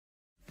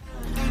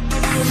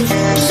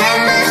Set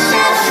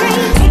myself free.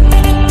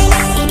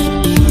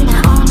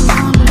 Now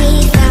on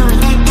me, found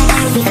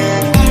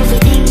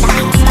everything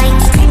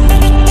lights.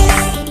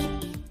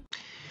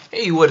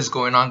 Hey, what is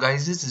going on,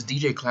 guys? This is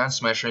DJ Clan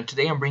Smasher, and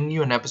today I'm bringing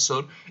you an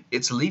episode.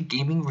 It's Elite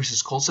Gaming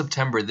versus Cold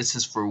September. This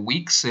is for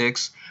week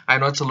 6. I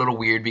know it's a little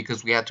weird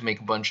because we had to make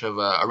a bunch of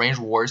arranged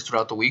wars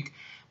throughout the week,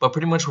 but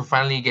pretty much we're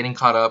finally getting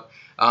caught up.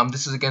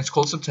 This is against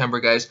Cold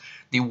September, guys.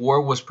 The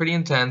war was pretty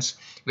intense.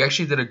 We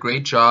actually did a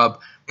great job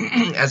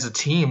as a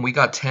team. We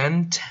got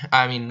 9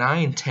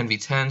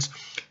 10v10s,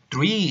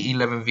 3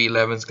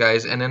 11v11s,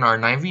 guys, and then our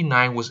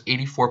 9v9 was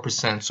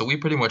 84%. So we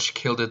pretty much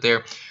killed it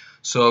there.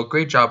 So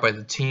great job by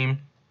the team.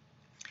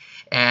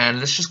 And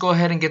let's just go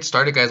ahead and get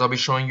started, guys. I'll be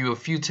showing you a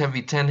few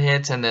 10v10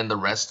 hits and then the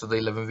rest of the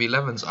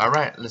 11v11s.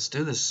 Alright, let's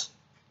do this.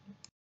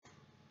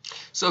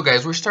 So,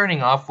 guys, we're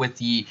starting off with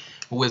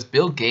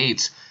Bill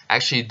Gates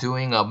actually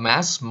doing a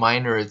mass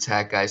miner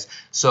attack, guys.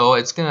 So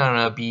it's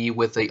gonna be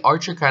with the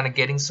archer kind of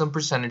getting some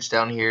percentage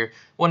down here.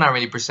 Well, not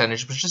really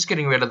percentage, but just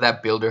getting rid of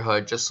that builder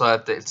HUD just so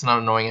that it's not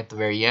annoying at the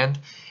very end.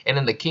 And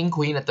then the king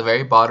queen at the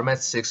very bottom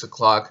at 6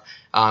 o'clock.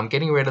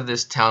 Getting rid of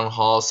this town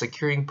hall,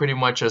 securing pretty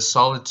much a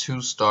solid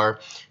 2-star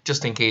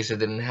just in case it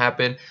didn't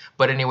happen.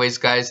 But anyways,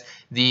 guys,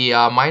 the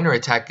miner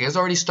attack has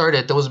already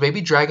started. There was a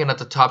baby dragon at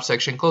the top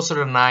section closer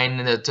to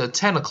 9 to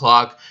 10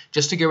 o'clock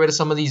just to get rid of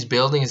some of these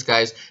buildings,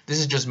 guys. This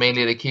is just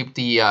mainly to keep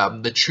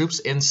the troops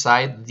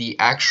inside the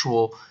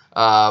actual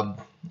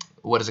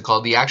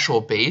the actual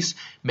base,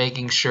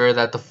 making sure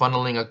that the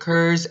funneling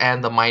occurs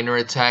and the miner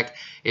attack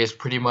is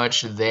pretty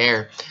much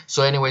there.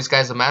 So anyways,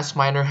 guys, the mass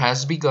miner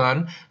has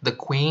begun. The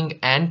queen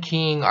and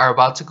king are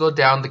about to go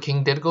down. The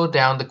king did go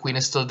down. The queen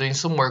is still doing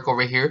some work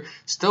over here.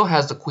 Still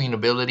has the queen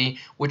ability,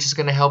 which is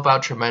going to help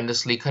out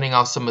tremendously, cutting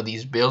off some of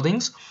these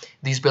buildings.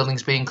 These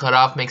buildings being cut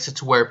off makes it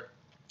to where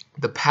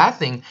the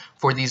pathing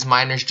for these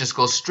miners just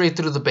goes straight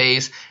through the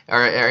base,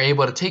 are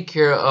able to take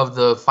care of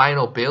the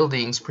final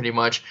buildings pretty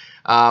much.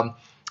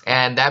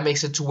 And that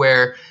makes it to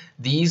where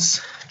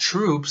these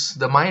troops,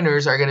 the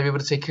miners, are going to be able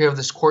to take care of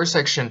this core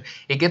section.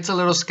 It gets a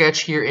little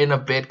sketch here in a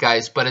bit,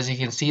 guys, but as you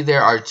can see,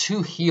 there are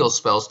 2 heal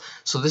spells.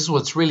 So this is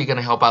what's really going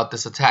to help out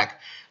this attack.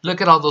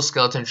 Look at all those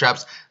skeleton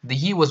traps.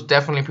 He was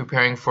definitely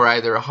preparing for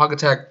either a hog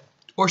attack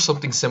or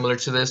something similar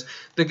to this.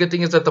 The good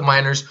thing is that the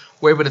miners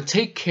were able to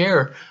take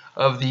care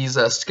of these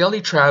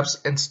skelly traps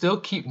and still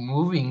keep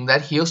moving.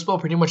 That heal spell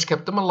pretty much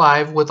kept them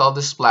alive with all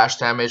this splash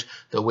damage,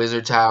 the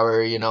wizard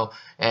tower, you know,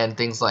 and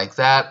things like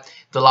that.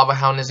 The lava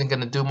hound isn't going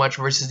to do much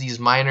versus these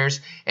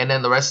miners, and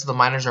then the rest of the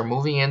miners are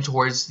moving in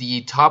towards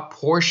the top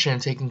portion,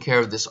 taking care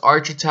of this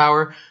archer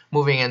tower,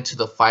 moving into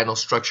the final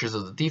structures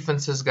of the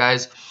defenses,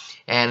 guys.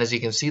 And as you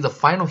can see, the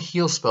final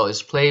heal spell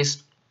is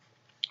placed,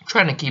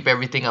 trying to keep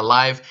everything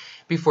alive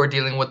before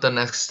dealing with the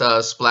next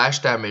splash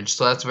damage.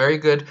 So that's very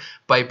good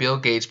by Bill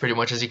Gates pretty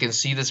much. As you can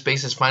see, the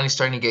space is finally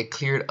starting to get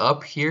cleared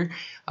up here.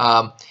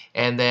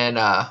 And then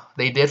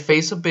they did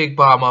face a big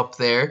bomb up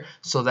there,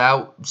 so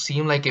that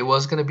seemed like it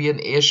was going to be an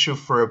issue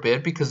for a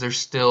bit because there's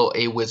still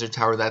a wizard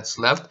tower that's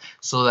left,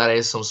 so that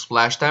is some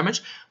splash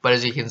damage. But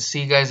as you can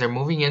see, guys, they're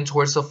moving in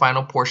towards the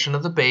final portion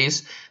of the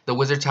base. The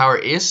wizard tower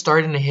is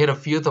starting to hit a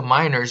few of the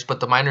miners, but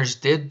the miners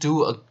did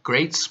do a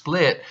great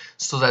split,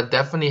 so that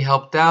definitely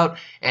helped out.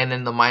 And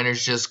then the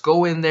miners just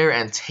go in there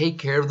and take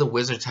care of the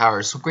wizard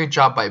tower. So great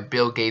job by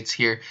Bill Gates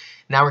here.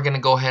 Now we're going to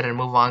go ahead and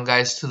move on,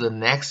 guys, to the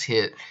next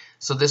hit.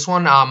 So this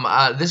one,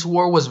 this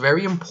war was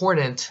very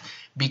important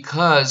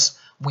because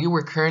we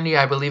were currently,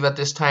 I believe at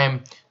this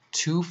time,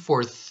 2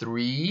 for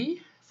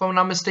 3, if I'm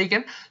not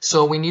mistaken.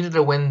 So we needed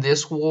to win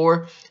this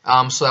war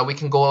so that we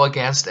can go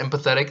against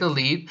Empathetic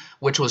Elite,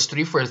 which was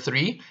 3 for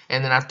 3.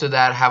 And then after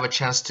that, have a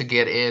chance to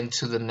get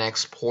into the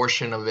next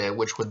portion of it,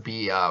 which would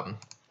be,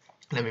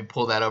 let me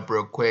pull that up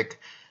real quick,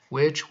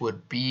 which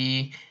would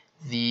be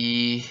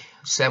the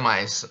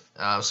semis.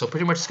 So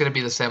pretty much it's going to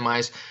be the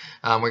semis.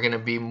 We're going to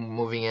be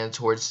moving in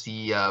towards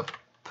the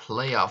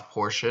playoff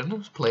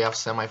portion, playoff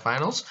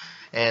semifinals,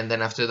 and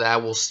then after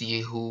that we'll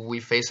see who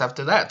we face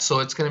after that. So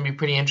it's going to be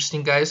pretty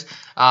interesting, guys.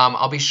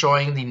 I'll be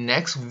showing the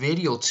next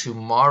video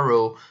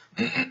tomorrow.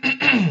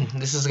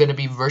 This is going to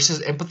be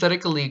versus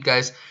Empathetic Elite,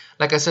 guys.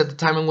 Like I said, the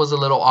timing was a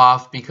little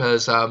off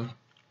because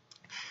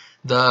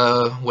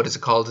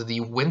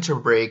the winter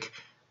break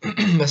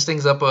messed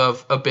things up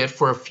a bit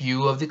for a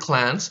few of the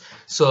clans.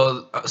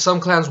 So some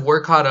clans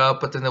were caught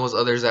up, but then there was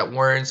others that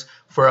weren't.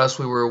 For us,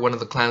 we were one of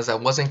the clans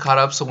that wasn't caught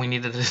up, so we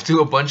needed to do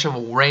a bunch of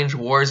range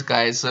wars,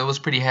 guys. So it was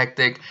pretty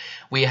hectic.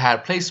 We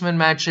had placement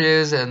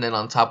matches, and then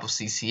on top of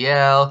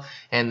CCL,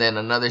 and then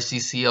another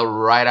CCL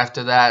right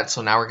after that.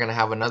 So now we're going to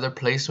have another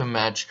placement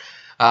match,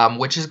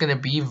 which is going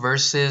to be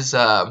versus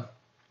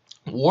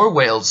War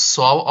Whales.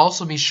 So I'll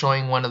also be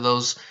showing one of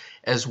those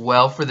as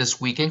well for this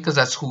weekend, because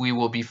that's who we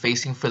will be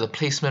facing for the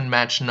placement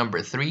match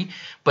number 3.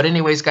 But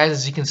anyways, guys,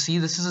 as you can see,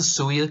 this is a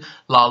Sui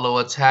Lalo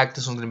attack.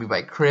 This one's going to be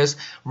by Chris.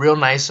 Real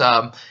nice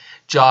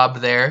job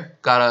there.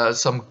 Got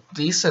some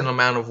decent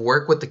amount of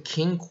work with the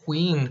king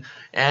queen,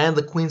 and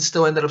the queen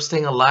still ended up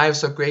staying alive.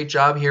 So great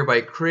job here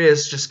by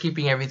Chris, just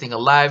keeping everything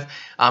alive,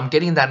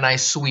 getting that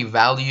nice sweet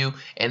value,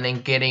 and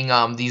then getting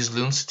these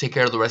loons to take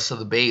care of the rest of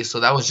the base. So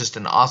that was just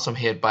an awesome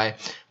hit by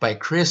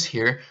Chris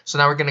here. So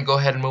now we're gonna go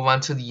ahead and move on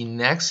to the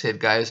next hit,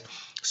 guys.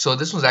 So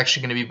this one's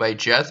actually going to be by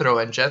Jethro,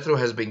 and Jethro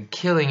has been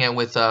killing it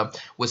with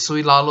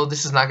Sweet Lalo.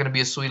 This is not going to be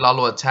a Sweet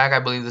Lalo attack.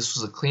 I believe this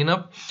was a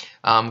cleanup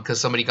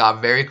because somebody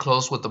got very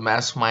close with the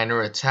Mass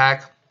Miner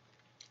attack.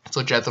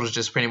 So Jethro's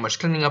just pretty much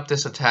cleaning up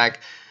this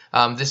attack,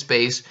 this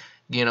base,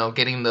 you know,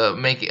 getting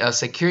the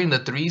securing the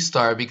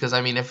 3-star, because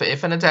I mean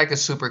if an attack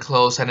is super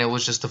close and it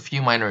was just a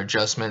few minor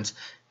adjustments.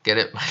 Get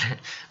it?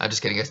 I'm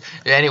just kidding, guys.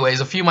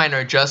 Anyways, a few minor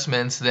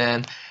adjustments,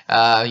 then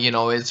you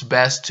know, it's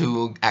best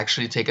to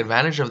actually take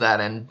advantage of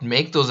that and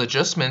make those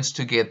adjustments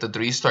to get the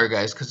 3-star,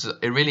 guys, because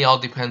it really all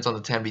depends on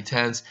the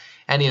 10v10s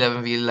and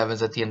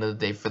 11v11s at the end of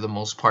the day for the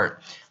most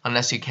part,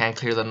 unless you can't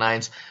clear the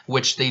 9s,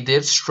 which they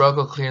did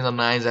struggle clearing the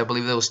 9s. I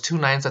believe there was 2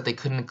 9s that they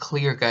couldn't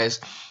clear,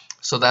 guys.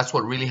 So that's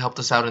what really helped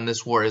us out in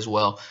this war as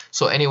well.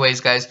 So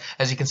anyways, guys,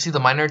 as you can see, the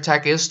minor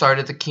attack is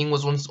started. The king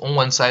was on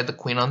one side, the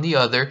queen on the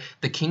other.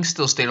 The king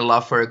still stayed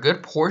alive for a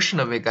good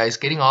portion of it, guys,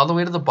 getting all the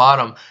way to the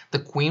bottom. The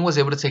queen was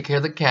able to take care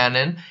of the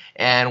cannon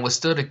and was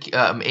still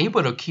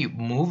able to keep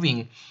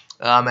moving.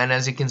 And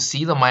as you can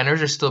see, the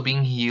miners are still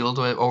being healed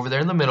over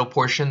there in the middle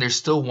portion. There's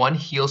still 1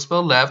 heal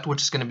spell left,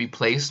 which is going to be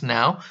placed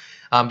now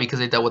because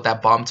they dealt with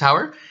that bomb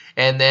tower.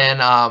 And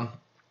then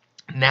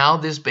now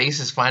this base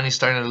is finally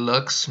starting to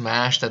look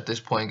smashed at this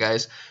point,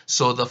 guys.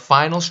 So the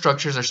final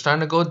structures are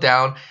starting to go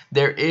down.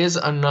 There is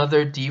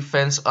another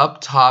defense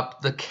up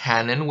top, the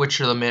cannon, which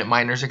the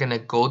miners are going to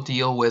go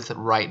deal with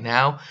right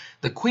now.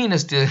 The queen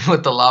is dealing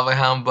with the lava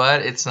hound,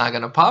 but it's not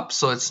going to pop,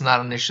 so it's not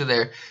an issue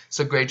there.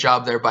 So great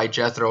job there by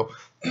Jethro.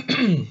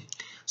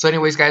 So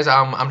anyways, guys,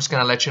 I'm just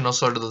going to let you know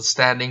sort of the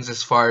standings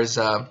as far as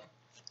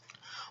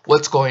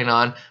what's going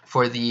on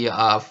for the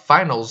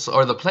finals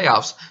or the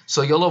playoffs.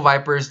 So YOLO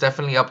Viper is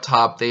definitely up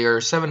top. They are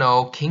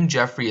 7-0. King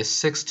Jeffrey is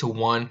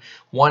 6-1.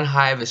 One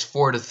Hive is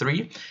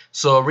 4-3.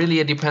 So really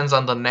it depends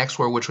on the next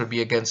war, which would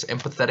be against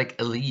Empathetic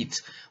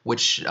Elite,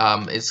 which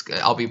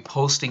I'll be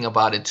posting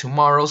about it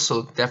tomorrow.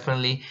 So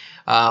definitely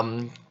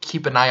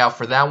keep an eye out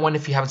for that one.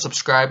 If you haven't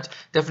subscribed,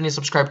 definitely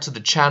subscribe to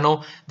the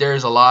channel.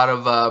 There's a lot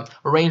of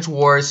Arranged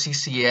Wars,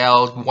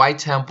 CCL, White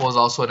Temple is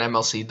also an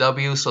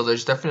MLCW. So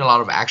there's definitely a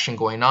lot of action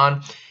going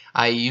on.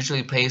 I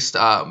usually post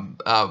Town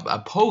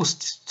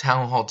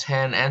Hall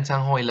 10 and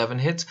Town Hall 11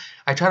 hits.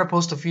 I try to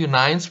post a few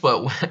 9s,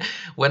 but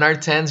when our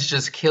 10s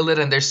just kill it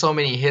and there's so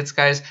many hits,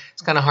 guys,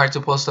 it's kind of hard to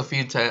post a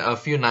few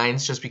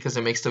 9s just because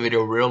it makes the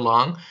video real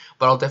long.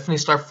 But I'll definitely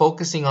start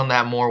focusing on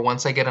that more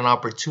once I get an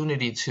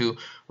opportunity to.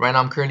 Right now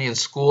I'm currently in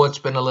school. It's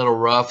been a little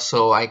rough,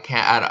 so I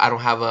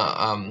don't have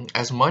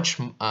as much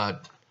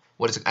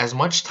as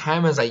much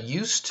time as I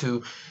used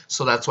to,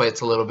 so that's why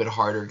it's a little bit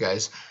harder,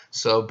 guys.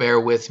 So bear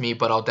with me,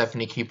 but I'll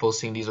definitely keep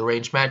posting these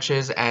arranged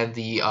matches and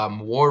the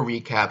war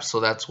recaps.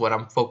 So that's what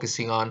I'm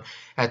focusing on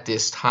at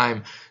this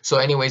time. So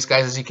anyways,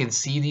 guys, as you can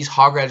see, these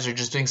Hog Riders are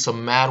just doing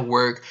some mad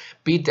work.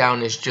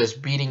 Beatdown is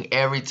just beating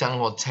every Town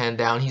Hall 10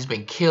 down. He's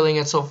been killing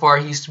it so far.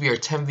 He used to be our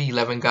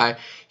 10v11 guy.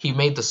 He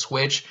made the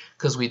switch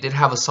because we did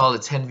have a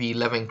solid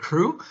 10v11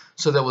 crew.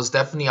 So there was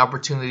definitely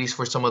opportunities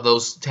for some of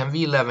those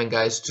 10v11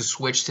 guys to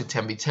switch to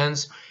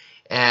 10v10s.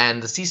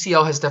 And the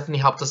CCL has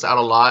definitely helped us out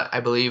a lot,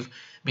 I believe,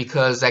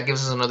 because that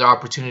gives us another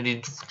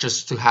opportunity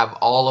just to have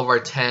all of our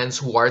 10s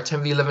who are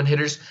 10v11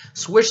 hitters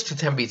switch to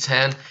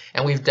 10v10,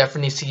 and we've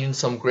definitely seen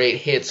some great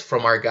hits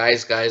from our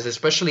guys,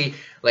 especially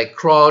like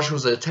Kraj,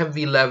 who's a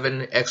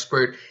 10v11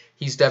 expert.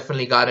 He's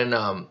definitely gotten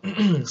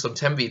some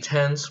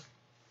 10v10s,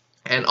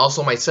 and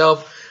also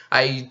myself,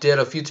 I did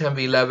a few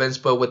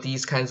 10v11s, but with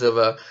these kinds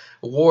of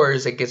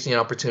wars, it gives me an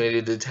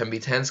opportunity to do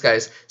 10v10s,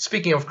 guys.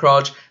 Speaking of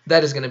Kraj,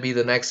 that is going to be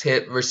the next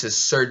hit versus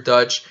Sir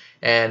Dutch.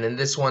 And in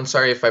this one,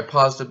 sorry if I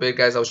paused a bit,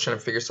 guys, I was trying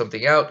to figure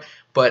something out.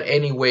 But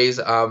anyways,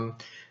 so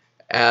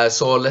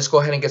let's go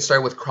ahead and get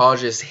started with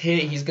Kraj's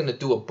hit. He's going to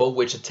do a Bow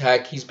Witch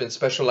attack. He's been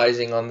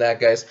specializing on that,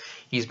 guys.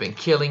 He's been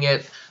killing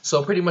it.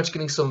 So pretty much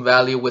getting some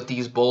value with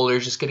these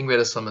boulders, just getting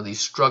rid of some of these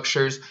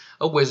structures.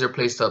 A wizard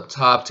placed up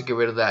top to get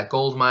rid of that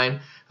gold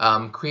mine,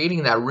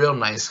 creating that real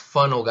nice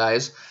funnel,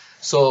 guys.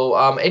 So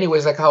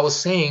anyways, like I was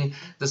saying,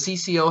 the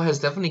CCO has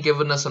definitely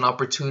given us an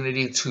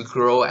opportunity to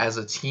grow as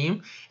a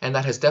team, and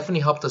that has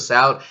definitely helped us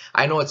out.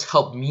 I know it's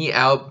helped me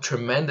out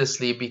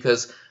tremendously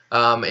because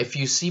if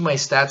you see my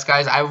stats,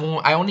 guys, I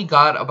only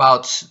got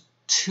about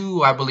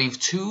two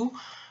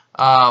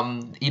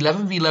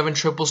 11v11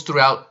 triples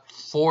throughout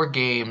 4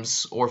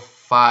 games or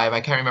 5.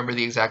 I can't remember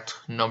the exact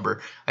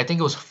number. I think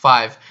it was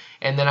 5.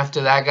 And then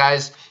after that,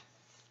 guys,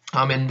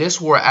 in this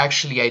war,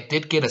 actually, I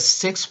did get a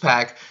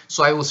 6-pack,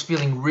 so I was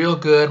feeling real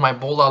good. My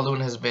Bola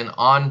Loon has been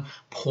on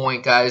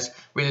point, guys.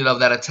 Really love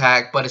that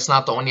attack, but it's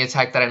not the only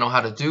attack that I know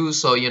how to do.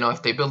 So, you know,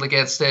 if they build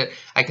against it,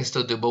 I can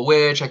still do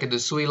Bewitch, I can do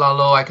Sui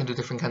Lalo, I can do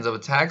different kinds of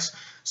attacks.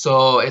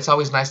 So it's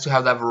always nice to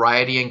have that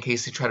variety in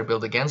case they try to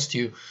build against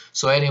you.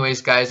 So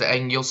anyways, guys,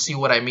 and you'll see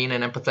what I mean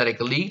in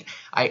Empathetic Elite.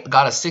 I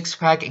got a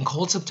 6-pack in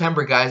Cold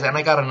September, guys, and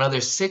I got another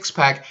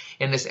 6-pack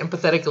in this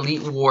Empathetic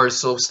Elite Wars.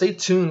 So stay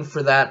tuned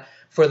for that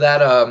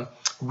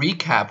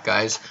recap,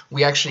 guys.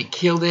 We actually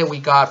killed it. We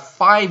got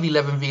 5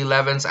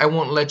 11v11s. I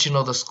won't let you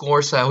know the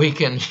score so we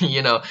can,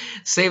 you know,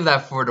 save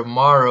that for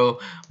tomorrow,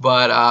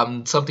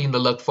 but something to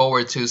look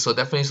forward to. So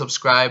definitely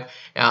subscribe,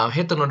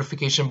 hit the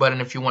notification button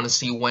if you want to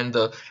see when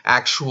the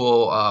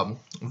actual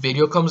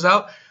video comes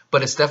out.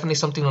 But it's definitely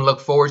something to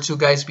look forward to,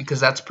 guys, because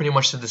that's pretty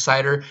much the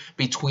decider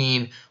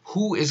between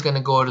who is going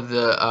to go to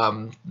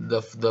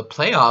the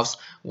playoffs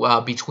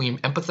between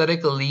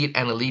Empathetic Elite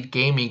and Elite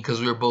Gaming, because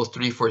we were both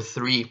 3 for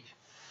 3.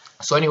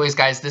 So anyways,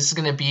 guys, this is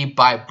going to be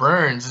by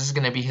Burns. This is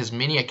going to be his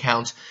mini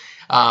account.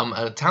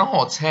 Town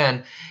Hall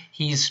 10,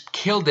 he's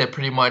killed it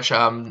pretty much.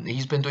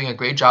 He's been doing a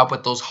great job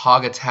with those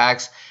hog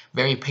attacks.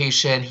 Very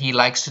patient. He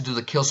likes to do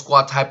the kill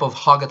squad type of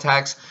hog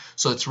attacks.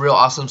 So it's real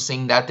awesome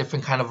seeing that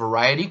different kind of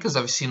variety, because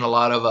I've seen a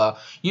lot of,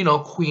 you know,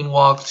 queen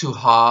walk to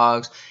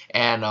hogs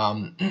and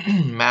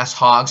mass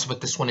hogs,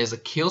 but this one is a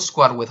kill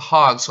squad with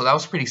hogs, so that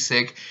was pretty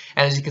sick.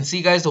 And as you can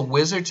see, guys, the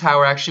wizard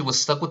tower actually was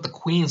stuck with the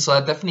queen, so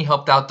that definitely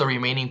helped out the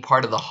remaining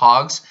part of the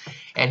hogs,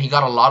 and he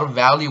got a lot of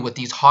value with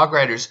these hog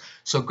riders.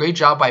 So great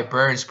job by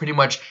Burns, pretty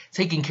much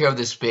taking care of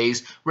this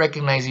base,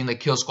 recognizing the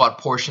kill squad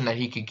portion that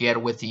he could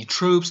get with the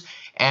troops,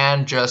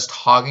 and just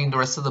hogging the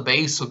rest of the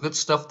base. So good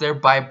stuff there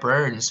by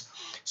Burns.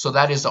 So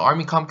that is the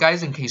army comp,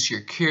 guys, in case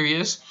you're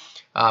curious.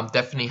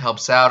 Definitely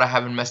helps out. I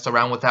haven't messed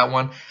around with that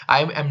one.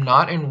 I am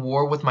not in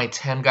war with my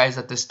 10 guys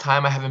at this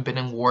time. I haven't been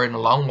in war in a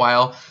long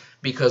while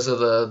because of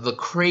the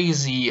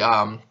crazy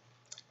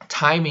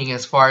timing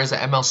as far as the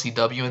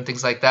MLCW and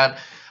things like that.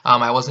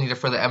 I wasn't either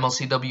for the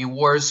MLCW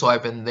wars, so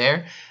I've been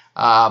there.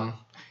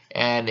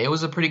 And it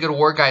was a pretty good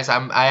war, guys.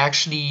 I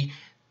actually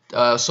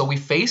so we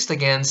faced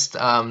against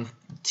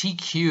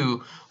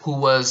TQ, who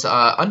was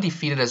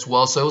undefeated as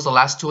well. So it was the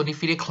last 2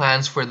 undefeated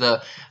clans for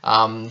the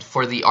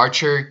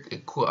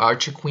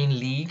Archer Queen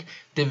League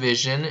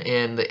division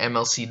in the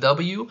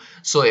MLCW.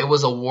 So it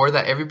was a war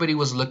that everybody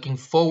was looking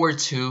forward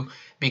to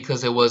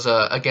because it was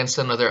against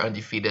another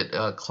undefeated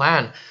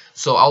clan.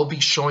 So I'll be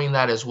showing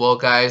that as well,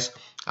 guys.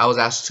 I was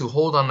asked to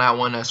hold on that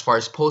one as far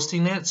as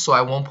posting it, so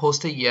I won't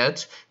post it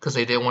yet because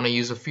they didn't want to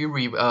use a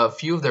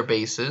few of their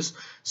bases,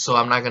 so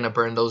I'm not gonna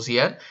burn those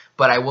yet.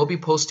 But I will be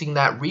posting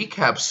that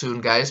recap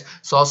soon, guys.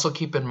 So also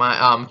keep in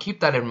mind, keep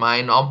that in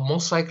mind. I'll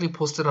most likely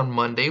post it on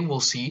Monday. We'll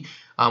see.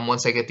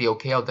 Once I get the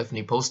okay, I'll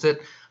definitely post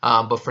it.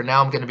 But for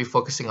now, I'm gonna be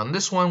focusing on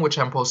this one, which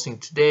I'm posting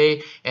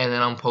today, and then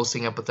I'm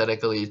posting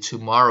empathetically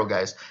tomorrow,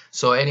 guys.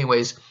 So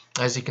anyways,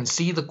 as you can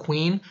see, the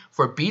queen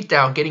for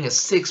beatdown getting a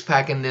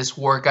 6-pack in this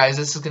war, guys.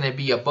 This is going to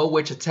be a bow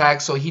witch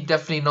attack, so he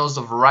definitely knows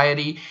the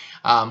variety.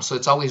 So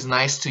it's always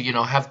nice to, you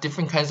know, have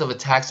different kinds of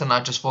attacks and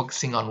not just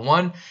focusing on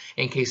one.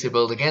 In case they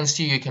build against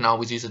you, you can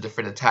always use a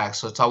different attack.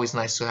 So it's always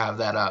nice to have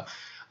that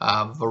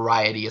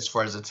variety as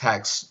far as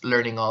attacks,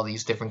 learning all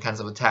these different kinds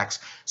of attacks.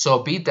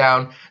 So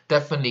beatdown,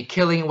 definitely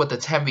killing with the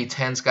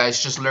 10v10s,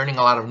 guys, just learning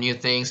a lot of new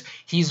things.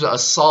 He's a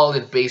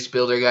solid base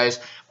builder,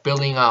 guys.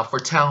 Building for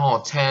Town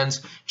Hall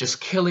 10s, just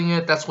killing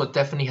it. That's what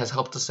definitely has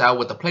helped us out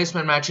with the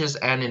placement matches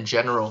and in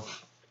general.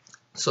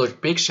 So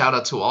big shout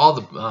out to all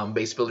the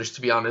base builders,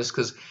 to be honest,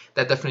 because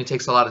that definitely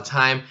takes a lot of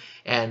time,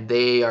 and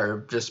they are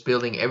just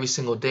building every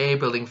single day,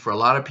 building for a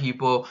lot of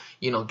people,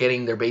 you know,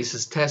 getting their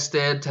bases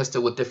tested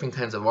with different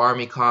kinds of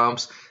army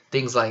comps,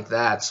 things like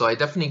that. So I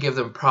definitely give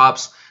them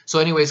props. So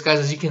anyways, guys,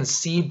 as you can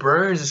see,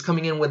 Burns is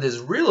coming in with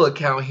his real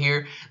account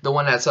here, the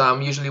one that's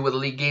usually with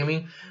Elite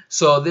Gaming.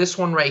 So this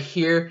one right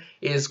here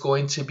is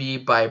going to be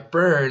by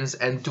Burns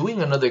and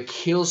doing another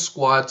kill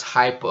squad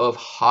type of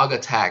hog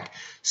attack.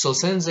 So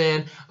sends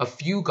in a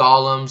few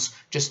golems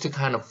just to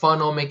kind of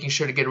funnel, making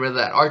sure to get rid of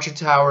that archer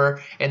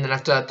tower. And then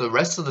after that, the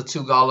rest of the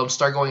 2 golems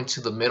start going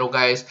to the middle,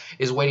 guys.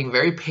 Is waiting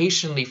very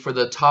patiently for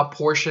the top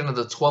portion of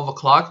the 12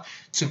 o'clock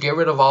to get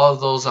rid of all of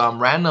those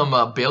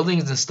random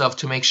buildings and stuff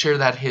to make sure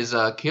that his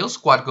kill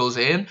squad goes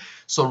in.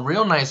 So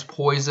real nice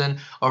poison,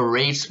 a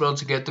rage spell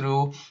to get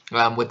through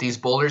with these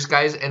boulders,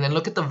 guys. And then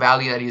look at the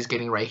value that he's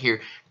getting right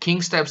here.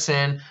 King steps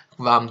in,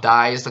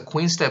 dies. The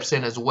queen steps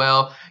in as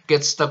well,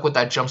 gets stuck with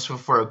that jump spell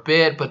for a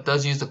bit, but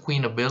does use the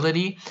queen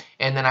ability.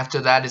 And then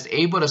after that is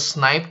able to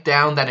snipe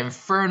down that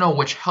inferno,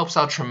 which helps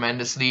out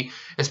tremendously,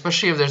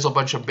 especially if there's a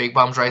bunch of big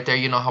bombs right there.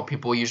 You know how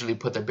people usually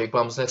put their big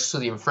bombs next to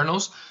the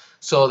infernos.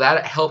 So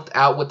that helped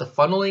out with the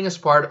funneling as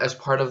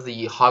part of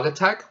the hog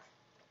attack.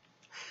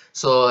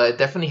 So it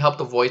definitely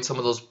helped avoid some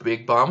of those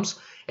big bombs.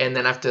 And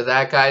then after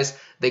that, guys,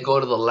 they go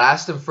to the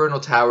last Inferno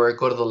Tower,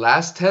 go to the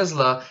last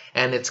Tesla,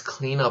 and it's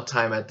cleanup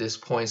time at this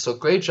point. So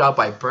great job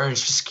by Burns,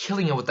 just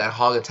killing it with that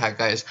hog attack,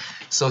 guys.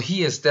 So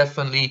he is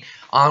definitely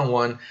on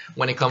one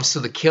when it comes to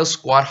the kill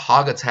squad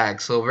hog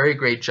attack. So very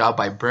great job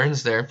by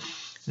Burns there.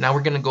 Now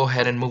we're going to go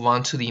ahead and move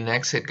on to the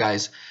next hit,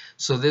 guys.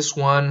 So this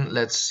one,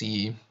 let's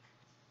see.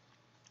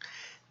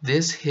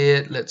 This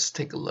hit, let's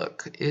take a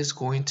look, is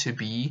going to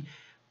be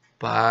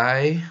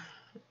by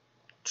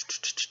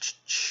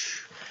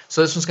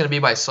So this one's going to be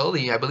by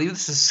Sully. I believe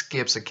this is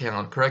Skip's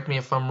account. Correct me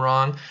if I'm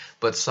wrong,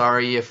 but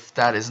sorry if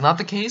that is not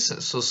the case.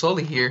 So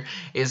Sully here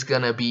is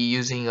going to be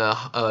using a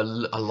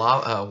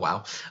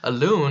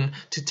loon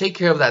to take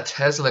care of that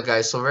Tesla,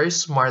 guys. So very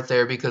smart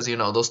there, because, you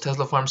know, those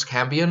Tesla farms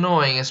can be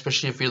annoying,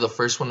 especially if you're the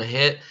first one to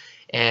hit.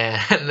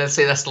 And let's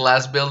say that's the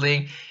last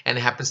building and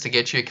it happens to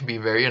get you, it can be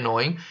very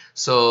annoying.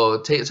 So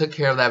took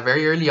care of that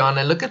very early on.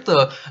 And look at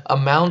the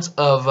amount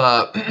of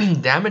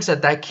damage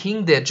that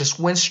king did. Just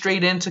went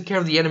straight in, took care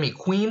of the enemy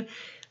queen.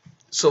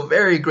 So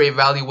very great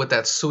value with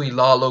that Sui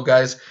Lalo,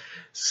 guys.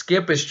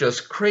 Skip is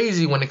just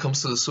crazy when it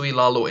comes to the Sui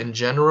Lalo in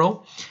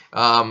general.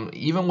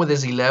 Even with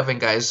his 11,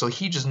 guys. So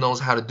he just knows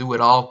how to do it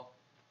all.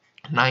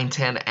 9,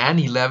 10, and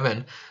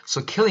 11,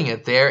 so killing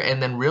it there. And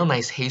then real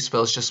nice haste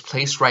spells just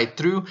placed right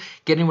through,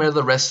 getting rid of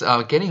the rest,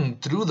 getting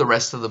through the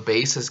rest of the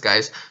bases,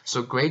 guys.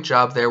 So great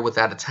job there with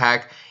that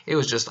attack. It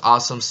was just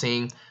awesome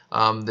seeing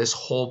this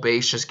whole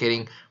base just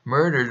getting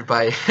murdered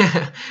by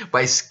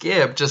by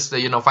Skip. Just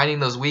you know,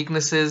 finding those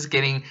weaknesses,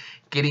 getting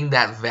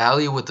that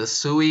value with the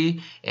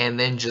Sui, and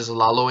then just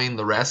laloing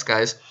the rest,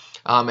 guys.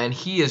 And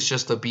he is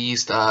just a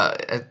beast.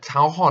 At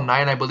Town Hall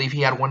 9, I believe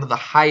he had one of the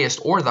highest,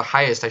 or the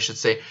highest, I should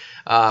say,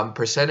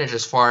 percentage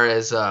as far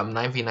as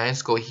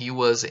 9v9s go. He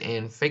was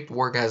in Faked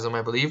Wargasm,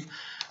 I believe.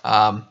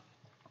 I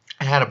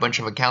had a bunch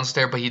of accounts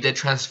there, but he did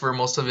transfer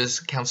most of his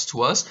accounts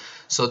to us,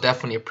 so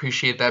definitely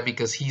appreciate that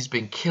because he's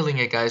been killing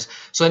it, guys.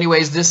 So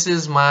anyways, this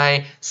is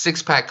my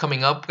 6-pack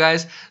coming up,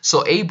 guys.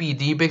 So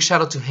ABD, big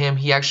shout out to him.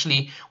 He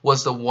actually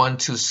was the one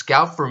to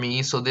scout for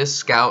me. So this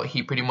scout,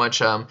 he pretty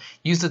much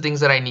used the things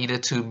that I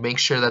needed to make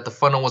sure that the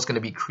funnel was going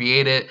to be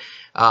created,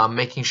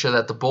 making sure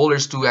that the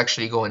bowlers do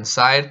actually go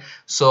inside.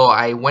 So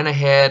I went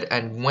ahead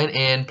and went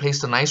in,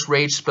 placed a nice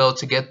rage spell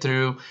to get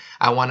through.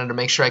 I wanted to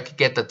make sure I could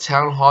get the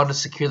Town Hall to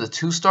secure the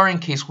 2-star in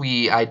case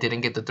I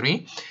didn't get the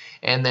 3,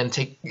 and then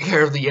take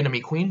care of the enemy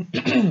queen.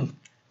 And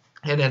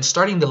then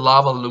starting the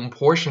Lava Loom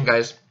portion,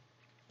 guys,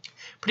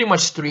 pretty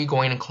much 3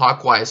 going in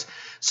clockwise.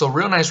 So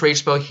real nice rage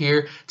spell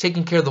here,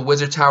 taking care of the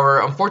Wizard Tower.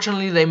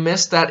 Unfortunately, they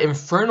missed that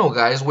Inferno,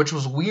 guys, which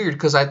was weird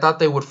because I thought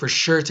they would for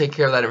sure take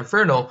care of that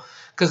Inferno,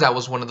 because that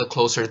was one of the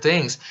closer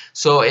things.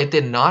 So it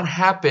did not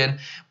happen.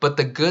 But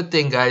the good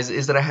thing, guys,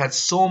 is that I had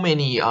so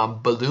many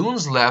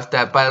balloons left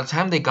that by the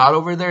time they got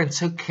over there and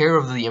took care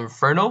of the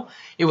Inferno,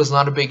 it was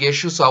not a big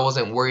issue. So I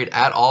wasn't worried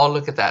at all.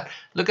 Look at that.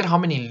 Look at how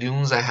many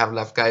loons I have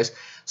left, guys.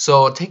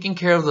 So taking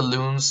care of the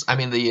loons, I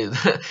mean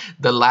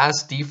the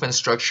last defense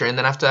structure, and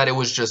then after that it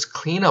was just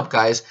cleanup,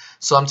 guys.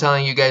 So I'm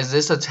telling you guys,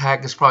 this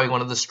attack is probably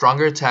one of the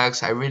stronger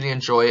attacks. I really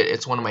enjoy it.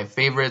 It's one of my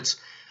favorites.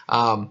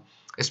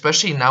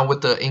 Especially now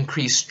with the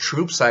increased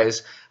troop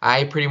size,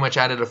 I pretty much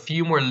added a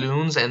few more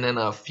loons and then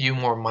a few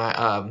more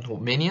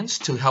minions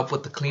to help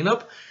with the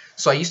cleanup.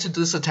 So I used to do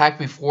this attack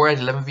before at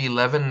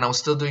 11v11 and I was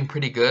still doing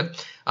pretty good.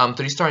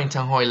 3-starring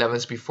Town Hall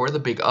 11s before the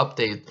big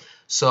update.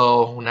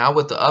 So now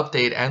with the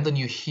update and the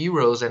new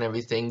heroes and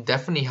everything,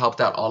 definitely helped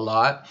out a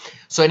lot.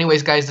 So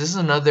anyways, guys, this is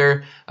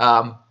another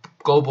a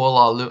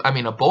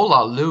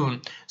Bola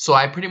loon. So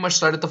I pretty much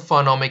started the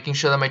funnel, making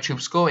sure that my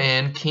troops go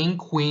in, king,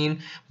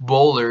 queen,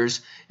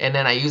 bowlers, and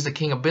then I use the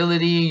king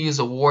ability, use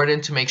a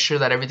warden to make sure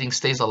that everything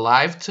stays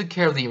alive, took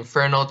care of the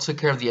Inferno, took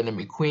care of the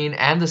enemy queen,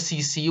 and the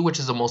CC, which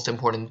is the most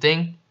important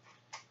thing.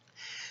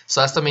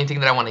 So that's the main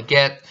thing that I want to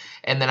get.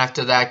 And then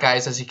after that,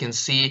 guys, as you can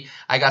see,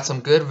 I got some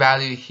good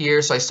value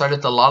here. So I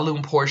started the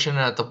Laloon portion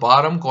at the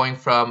bottom, going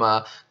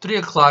from 3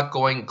 o'clock,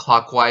 going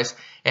clockwise.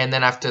 And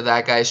then after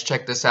that, guys,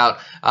 check this out.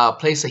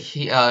 Place a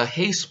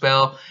haste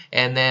spell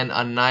and then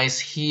a nice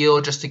heal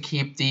just to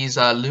keep these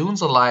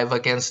loons alive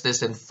against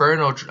this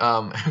Inferno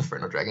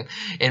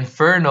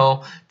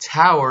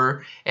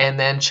Tower. And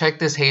then check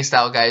this haste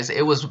out, guys.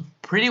 It was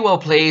pretty well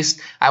placed.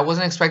 I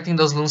wasn't expecting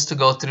those loons to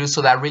go through,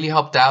 so that really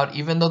helped out.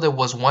 Even though there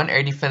was 1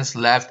 air defense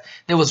left,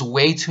 there was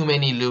way too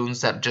many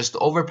loons that just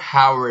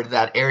overpowered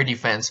that air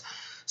defense.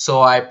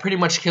 So I pretty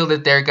much killed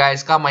it there,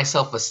 guys. Got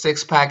myself a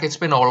 6-pack. It's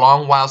been a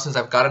long while since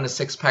I've gotten a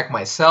 6-pack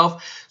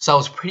myself, so I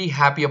was pretty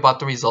happy about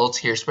the results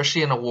here,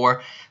 especially in a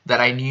war that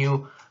I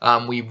knew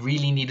we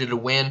really needed to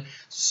win.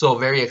 So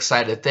very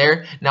excited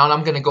there. Now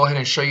I'm going to go ahead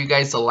and show you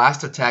guys the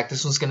last attack.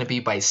 This one's going to be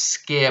by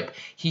Skip.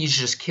 He's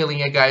just killing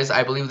it, guys.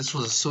 I believe this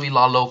was a Sui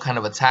Lalo kind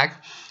of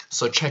attack.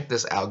 So check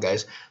this out,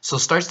 guys. So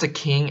starts the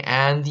king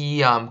and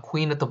the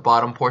queen at the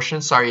bottom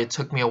portion. Sorry, it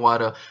took me a while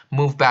to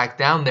move back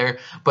down there.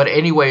 But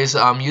anyways,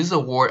 use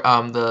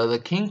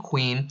the king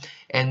queen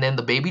and then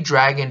the baby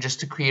dragon just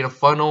to create a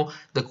funnel.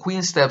 The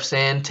queen steps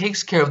in,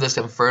 takes care of this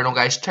Inferno,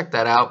 guys. Check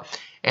that out.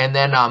 And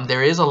then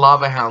there is a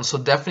lava hound, so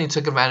definitely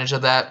took advantage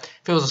of that.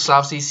 If it was a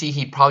soft CC,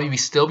 he'd probably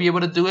still be able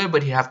to do it,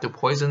 but he'd have to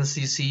poison the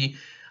CC.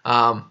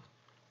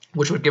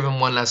 Which would give him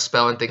 1 less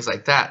spell and things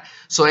like that.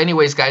 So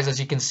anyways, guys, as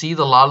you can see,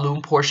 the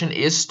Laloon portion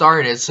is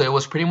started. So it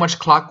was pretty much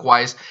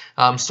clockwise,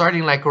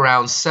 starting like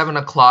around 7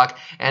 o'clock.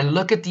 And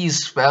look at these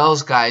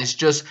spells, guys.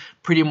 Just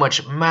pretty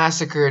much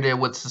massacred it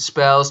with the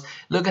spells.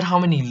 Look at how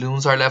many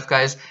loons are left,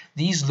 guys.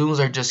 these loons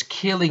are just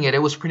killing it.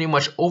 It was pretty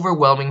much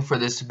overwhelming for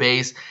this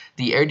base.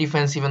 The air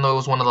defense, even though it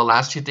was one of the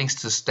last 2 things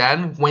to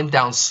stand, went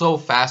down so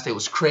fast. It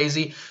was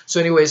crazy. So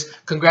anyways,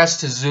 congrats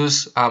to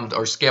Zeus,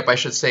 or Skip I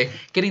should say,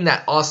 getting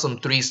that awesome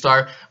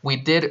 3-star. We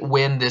did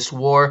win this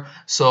war.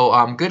 So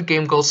good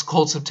game,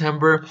 Cold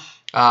September.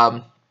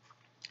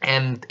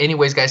 And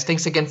anyways, guys,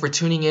 thanks again for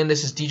tuning in.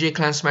 This is DJ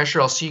Clan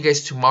Smasher. I'll see you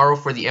guys tomorrow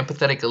for the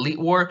Empathetic Elite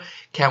War.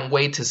 Can't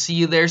wait to see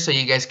you there so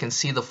you guys can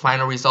see the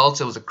final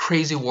results. It was a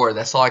crazy war.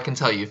 That's all I can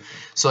tell you.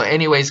 So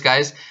anyways,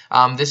 guys,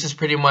 this is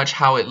pretty much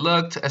how it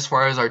looked as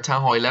far as our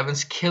Town Hall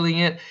 11s, killing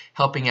it,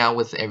 helping out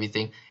with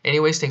everything.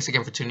 Anyways, thanks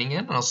again for tuning in,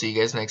 and I'll see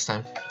you guys next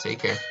time. Take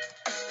care.